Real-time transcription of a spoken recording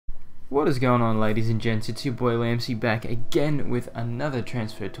What is going on, ladies and gents? It's your boy Lampzy back again with another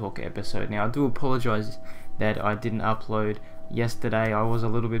Transfer Talk episode. Now, I do apologise that I didn't upload yesterday. I was a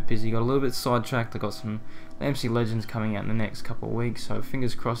little bit busy, got a little bit sidetracked. I got some Lampzy Legends coming out in the next couple of weeks, so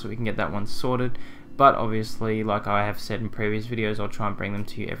fingers crossed that we can get that one sorted. But obviously, like I have said in previous videos, I'll try and bring them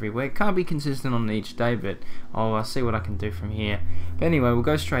to you every week. Can't be consistent on each day, but I'll see what I can do from here. But anyway, we'll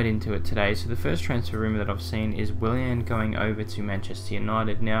go straight into it today. So the first transfer rumour that I've seen is Willian going over to Manchester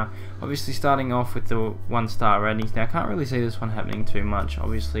United. Now, obviously starting off with the 1-star ratings. Now, I can't really see this one happening too much,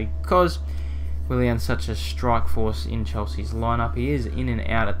 obviously, because Willian's such a strike force in Chelsea's lineup. He is in and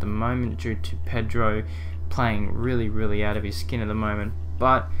out at the moment due to Pedro playing really out of his skin at the moment.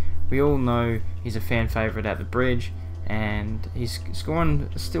 But we all know he's a fan favourite at the Bridge, and he's scoring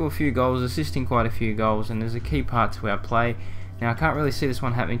still a few goals, assisting quite a few goals, and there's a key part to our play. Now, I can't really see this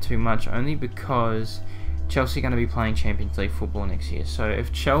one happening too much, only because Chelsea are going to be playing Champions League football next year. So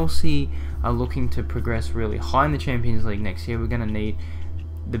if Chelsea are looking to progress really high in the Champions League next year, we're going to need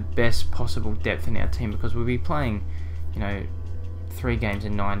the best possible depth in our team, because we'll be playing, 3 games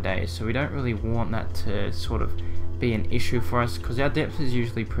in 9 days. So we don't really want that to sort of be an issue for us, because our depth is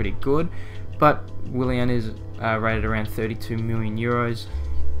usually pretty good. But Willian is rated around 32 million euros.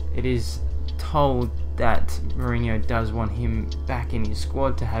 It is told that Mourinho does want him back in his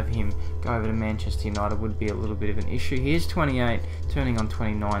squad. To have him go over to Manchester United would be a little bit of an issue. He is 28, turning on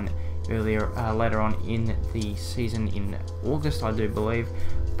 29 later on in the season in August, I do believe.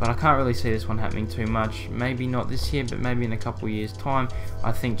 But I can't really see this one happening too much. Maybe not this year, but maybe in a couple of years' time.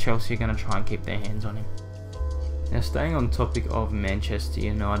 I think Chelsea are going to try and keep their hands on him. Now, staying on topic of Manchester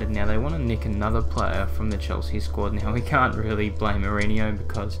United, now they want to nick another player from the Chelsea squad. Now, we can't really blame Mourinho,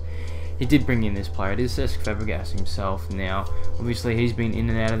 because he did bring in this player. It is Cesc Fabregas himself. Now, obviously he's been in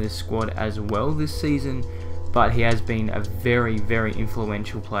and out of this squad as well this season, but he has been a very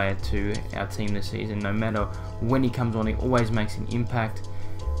influential player to our team this season. No matter when he comes on, he always makes an impact,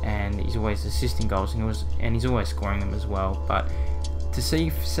 and he's always assisting goals, and he's always scoring them as well. But to see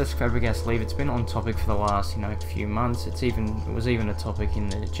Cesc Fabregas leave, it's been on topic for the last few months. It was even a topic in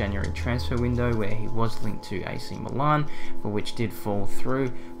the January transfer window, where he was linked to AC Milan, but which did fall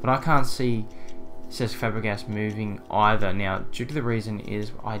through. But I can't see Cesc Fabregas moving either. Now, due to the reason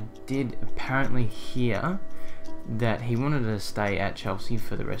is, I did apparently hear that he wanted to stay at Chelsea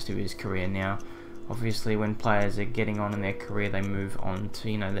for the rest of his career. Now, obviously when players are getting on in their career, they move on to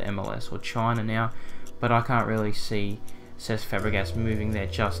the MLS or China now, but I can't really see Cesc Fabregas moving there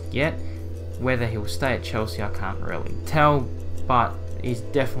just yet. Whether he'll stay at Chelsea, I can't really tell, but he's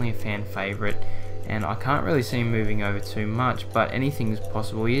definitely a fan favourite, and I can't really see him moving over too much, but anything's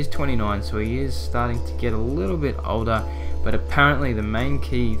possible. He is 29, so he is starting to get a little bit older, but apparently the main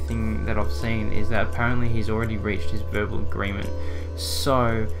key thing that I've seen is that apparently he's already reached his verbal agreement.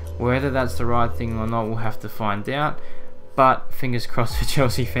 So whether that's the right thing or not, we'll have to find out. But fingers crossed for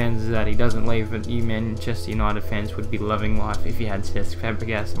Chelsea fans that he doesn't leave. But you Manchester United fans would be loving life if you had Cesc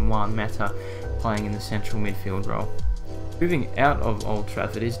Fabregas and Juan Mata playing in the central midfield role. Moving out of Old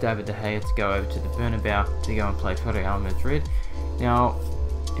Trafford is David De Gea to go over to the Bernabeu to go and play for Real Madrid. Now,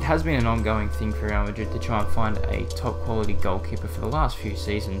 it has been an ongoing thing for Real Madrid to try and find a top quality goalkeeper for the last few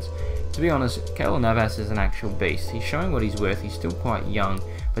seasons. To be honest, Keylor Navas is an actual beast. He's showing what he's worth. He's still quite young,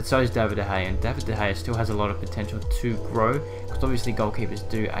 but so is David De Gea, and David De Gea still has a lot of potential to grow, because obviously goalkeepers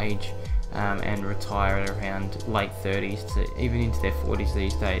do age and retire at around late 30s to even into their 40s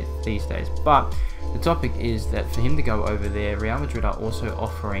these days. But the topic is that for him to go over there, Real Madrid are also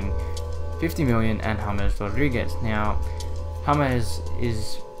offering 50 million and James Rodriguez. Now, James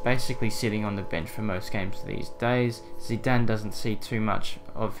is basically sitting on the bench for most games these days. Zidane doesn't see too much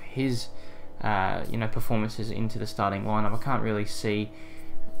of his performances into the starting lineup. I can't really see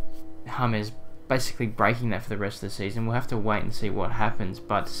James basically breaking that for the rest of the season. We'll have to wait and see what happens.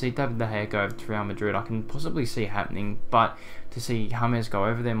 But to see David De Gea go over to Real Madrid, I can possibly see happening. But to see James go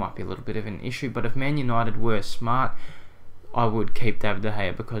over there might be a little bit of an issue. But if Man United were smart, I would keep David De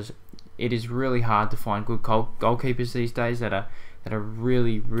Gea, because it is really hard to find good goalkeepers these days that are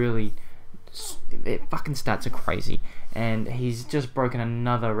really their fucking stats are crazy. And he's just broken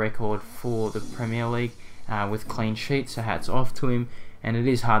another record for the Premier League with clean sheets, so hats off to him. And it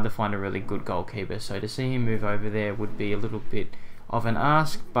is hard to find a really good goalkeeper, so to see him move over there would be a little bit of an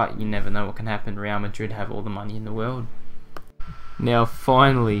ask, but you never know what can happen. Real Madrid have all the money in the world. Now,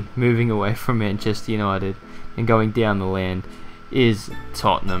 finally, moving away from Manchester United and going down the land is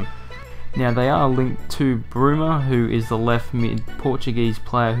Tottenham. Now, they are linked to Bruma, who is the left mid Portuguese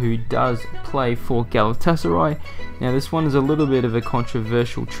player who does play for Galatasaray. Now, this one is a little bit of a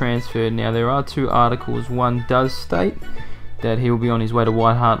controversial transfer. Now, there are two articles. One does state that he will be on his way to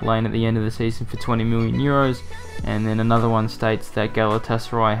White Hart Lane at the end of the season for 20 million euros, and then another one states that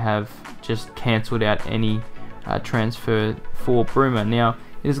Galatasaray have just cancelled out any transfer for Bruma. Now,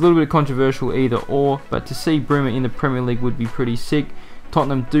 it is a little bit controversial either or, but to see Bruma in the Premier League would be pretty sick.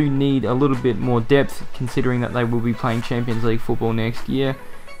 Tottenham do need a little bit more depth, considering that they will be playing Champions League football next year,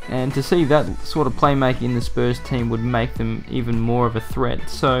 and to see that sort of playmaking in the Spurs team would make them even more of a threat.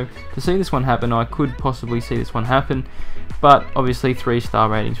 So to see this one happen, I could possibly see this one happen, but obviously 3-star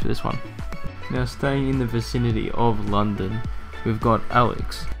ratings for this one. Now, staying in the vicinity of London, we've got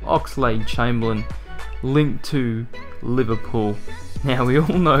Alex Oxlade-Chamberlain linked to Liverpool. Now, we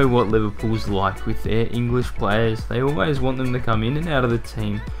all know what Liverpool's like with their English players. They always want them to come in and out of the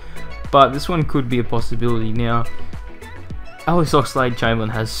team, but this one could be a possibility. Now, Alex Oxlade-Chamberlain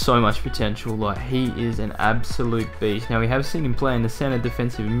has so much potential. Like, he is an absolute beast. Now, we have seen him play in the centre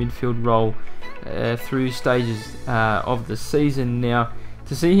defensive midfield role through stages of the season. Now,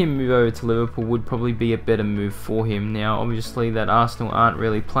 to see him move over to Liverpool would probably be a better move for him. Now, obviously, that Arsenal aren't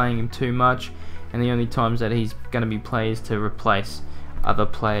really playing him too much, and the only times that he's going to be played is to replace other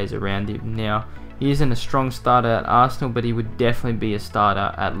players around him. Now, he isn't a strong starter at Arsenal, but he would definitely be a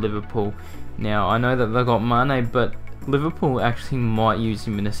starter at Liverpool. Now, I know that they've got Mane, but Liverpool actually might use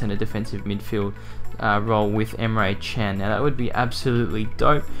him in a centre defensive midfield role with Emre Can. Now, that would be absolutely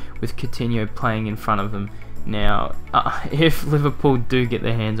dope, with Coutinho playing in front of them. Now, if Liverpool do get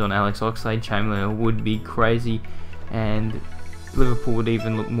their hands on Alex Oxlade-Chamberlain, it would be crazy, and Liverpool would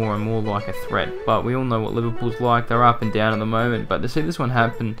even look more and more like a threat. But we all know what Liverpool's like. They're up and down at the moment, but to see this one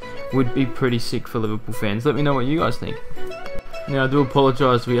happen would be pretty sick for Liverpool fans. Let me know what you guys think. Now, I do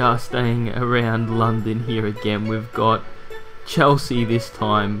apologise, we are staying around London here again. We've got Chelsea this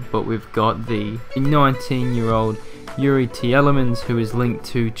time, but we've got the 19-year-old Youri Tielemans, who is linked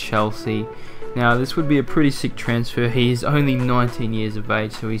to Chelsea. Now, this would be a pretty sick transfer. He is only 19 years of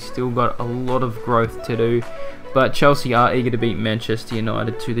age, so he's still got a lot of growth to do. But Chelsea are eager to beat Manchester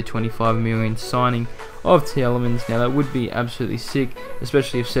United to the 25 million signing of Tielemans. Now, that would be absolutely sick,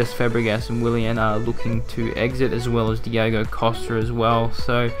 especially if Cesc Fabregas and Willian are looking to exit, as well as Diego Costa as well.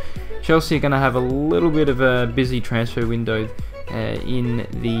 So Chelsea are going to have a little bit of a busy transfer window in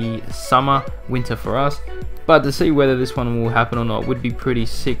the winter for us. But to see whether this one will happen or not would be pretty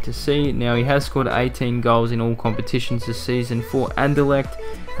sick to see. Now, he has scored 18 goals in all competitions this season for Anderlecht,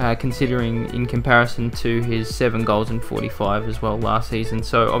 considering in comparison to his 7 goals and 45 as well last season.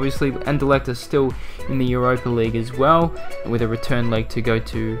 So obviously Anderlecht are still in the Europa League as well, with a return leg to go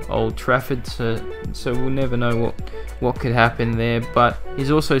to Old Trafford. So we'll never know what could happen there. But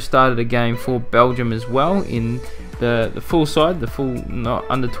he's also started a game for Belgium as well in the full side, the full, not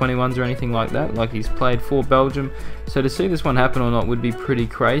under 21s or anything like that. Like, he's played for Belgium. So to see this one happen or not would be pretty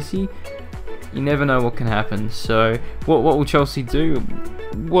crazy. You never know what can happen. So what will Chelsea do?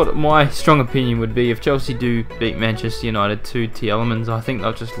 What my strong opinion would be, if Chelsea do beat Manchester United to Tielemans, I think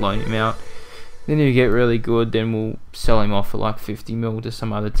they'll just loan him out. Then if you get really good, then we'll sell him off for like 50 mil to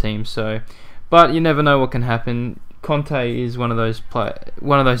some other team. So, but you never know what can happen. Conte is one of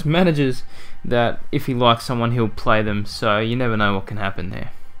those managers that if he likes someone, he'll play them. So you never know what can happen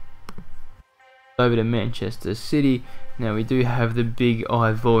there. Over to Manchester City. Now, we do have the big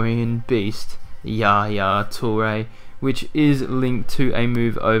Ivorian beast, Yaya Toure, which is linked to a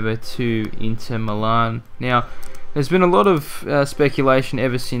move over to Inter Milan. Now, there's been a lot of speculation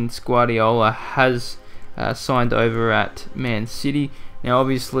ever since Guardiola has signed over at Man City. Now,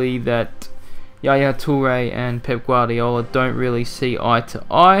 obviously, that Yaya Toure and Pep Guardiola don't really see eye to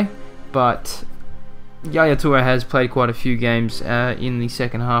eye, but Yaya Toure has played quite a few games in the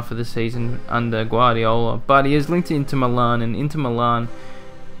second half of the season under Guardiola, but he is linked to Inter Milan, and Inter Milan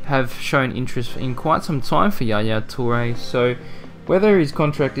have shown interest in quite some time for Yaya Toure. So whether his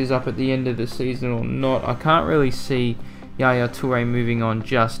contract is up at the end of the season or not, I can't really see Yaya Toure moving on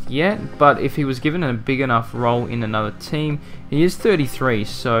just yet. But if he was given a big enough role in another team, he is 33,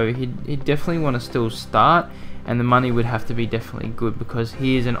 so he'd definitely want to still start, and the money would have to be definitely good because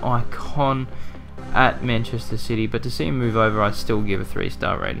he is an icon at Manchester City. But to see him move over, I'd still give a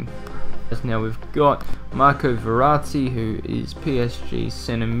 3-star rating. Now, we've got Marco Verratti, who is PSG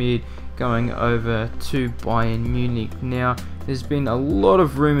centre mid, going over to Bayern Munich. Now, there's been a lot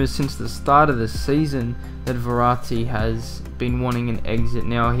of rumours since the start of the season that Verratti has been wanting an exit.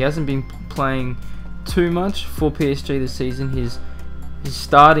 Now, he hasn't been playing too much for PSG this season. His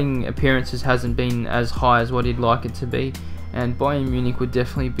starting appearances hasn't been as high as what he'd like it to be, and Bayern Munich would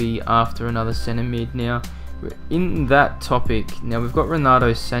definitely be after another centre mid. Now, in that topic, now we've got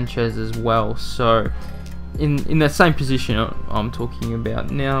Renato Sanchez as well, so in that same position I'm talking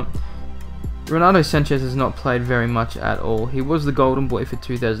about. Now, Renato Sanchez has not played very much at all. He was the golden boy for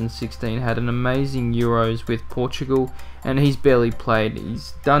 2016, had an amazing Euros with Portugal, and he's barely played.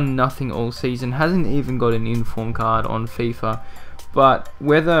 He's done nothing all season, hasn't even got an inform card on FIFA. But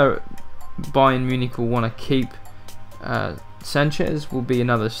whether Bayern Munich will want to keep Sanchez will be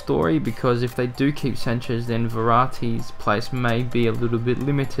another story, because if they do keep Sanchez, then Verratti's place may be a little bit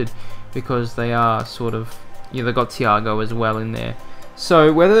limited, because they are sort of, they've got Thiago as well in there.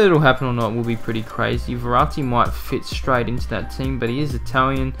 So whether it'll happen or not will be pretty crazy. Verratti might fit straight into that team, but he is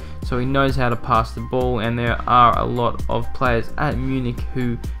Italian, so he knows how to pass the ball, and there are a lot of players at Munich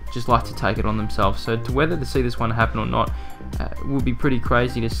who just like to take it on themselves. So whether to see this one happen or not will be pretty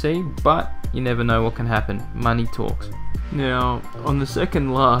crazy to see, but you never know what can happen. Money talks. Now, on the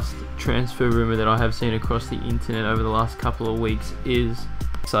second last transfer rumour that I have seen across the internet over the last couple of weeks is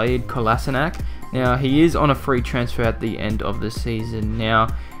Sead Kolasinac. Now, he is on a free transfer at the end of the season. Now,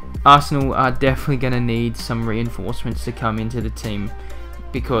 Arsenal are definitely going to need some reinforcements to come into the team,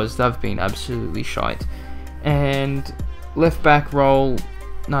 because they've been absolutely shite. And left back role,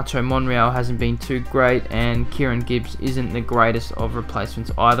 Nacho Monreal hasn't been too great, and Kieran Gibbs isn't the greatest of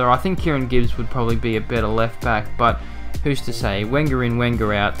replacements either. I think Kieran Gibbs would probably be a better left back, but who's to say? Wenger in,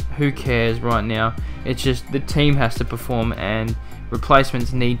 Wenger out. Who cares right now? It's just the team has to perform, and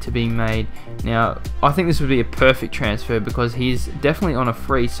replacements need to be made. Now, I think this would be a perfect transfer, because he's definitely on a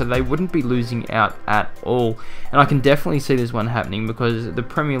free, so they wouldn't be losing out at all. And I can definitely see this one happening, because the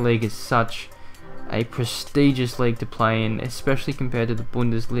Premier League is such a prestigious league to play in, especially compared to the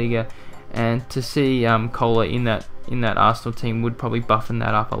Bundesliga. And to see Kohler in that Arsenal team would probably buffen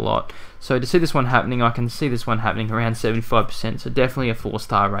that up a lot. So to see this one happening, I can see this one happening around 75%. So definitely a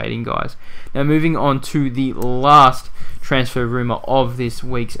 4-star rating, guys. Now moving on to the last transfer rumour of this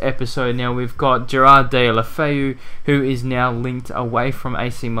week's episode. Now we've got Gerard Deulofeu, who is now linked away from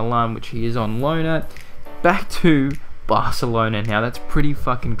AC Milan, which he is on loan at, back to Barcelona. Now that's pretty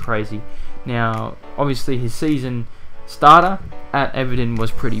fucking crazy. Now obviously his season starter at Everton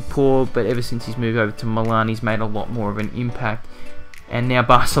was pretty poor, but ever since he's moved over to Milan, he's made a lot more of an impact, and now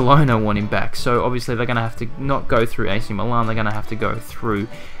Barcelona want him back. So obviously they're going to have to not go through AC Milan, they're going to have to go through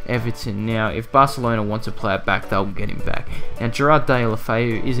Everton. Now if Barcelona wants a player back, they'll get him back. Now Gerard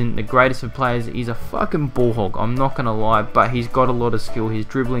Deulofeu isn't the greatest of players, he's a fucking ball hog, I'm not going to lie, but he's got a lot of skill. His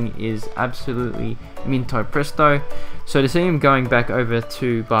dribbling is absolutely minto presto. So to see him going back over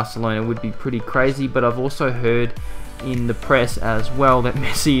to Barcelona would be pretty crazy, but I've also heard in the press as well that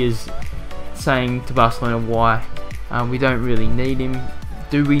Messi is saying to Barcelona, why? We don't really need him.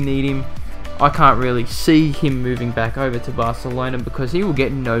 Do we need him? I can't really see him moving back over to Barcelona, because he will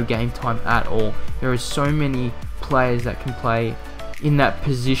get no game time at all. There are so many players that can play in that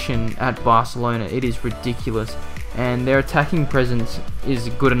position at Barcelona. It is ridiculous, and their attacking presence is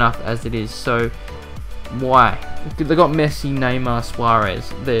good enough as it is. So why? They've got Messi, Neymar,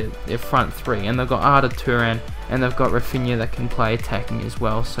 Suarez, their front three, and they've got Arda Turan, and they've got Rafinha that can play attacking as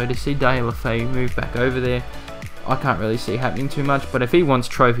well. So to see Deulofeu move back over there, I can't really see it happening too much. But if he wants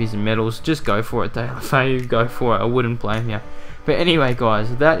trophies and medals, just go for it, Deulofeu, go for it. I wouldn't blame you. But anyway,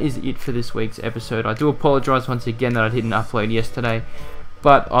 guys, that is it for this week's episode. I do apologise once again that I didn't upload yesterday,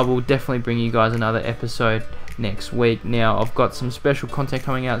 but I will definitely bring you guys another episode next week. Now I've got some special content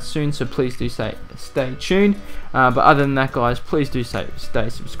coming out soon, so please do stay tuned. But other than that, guys, please do stay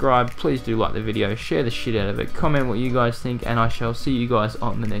subscribed, please do like the video, share the shit out of it, comment what you guys think, and I shall see you guys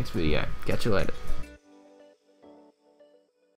on the next video. Catch you later.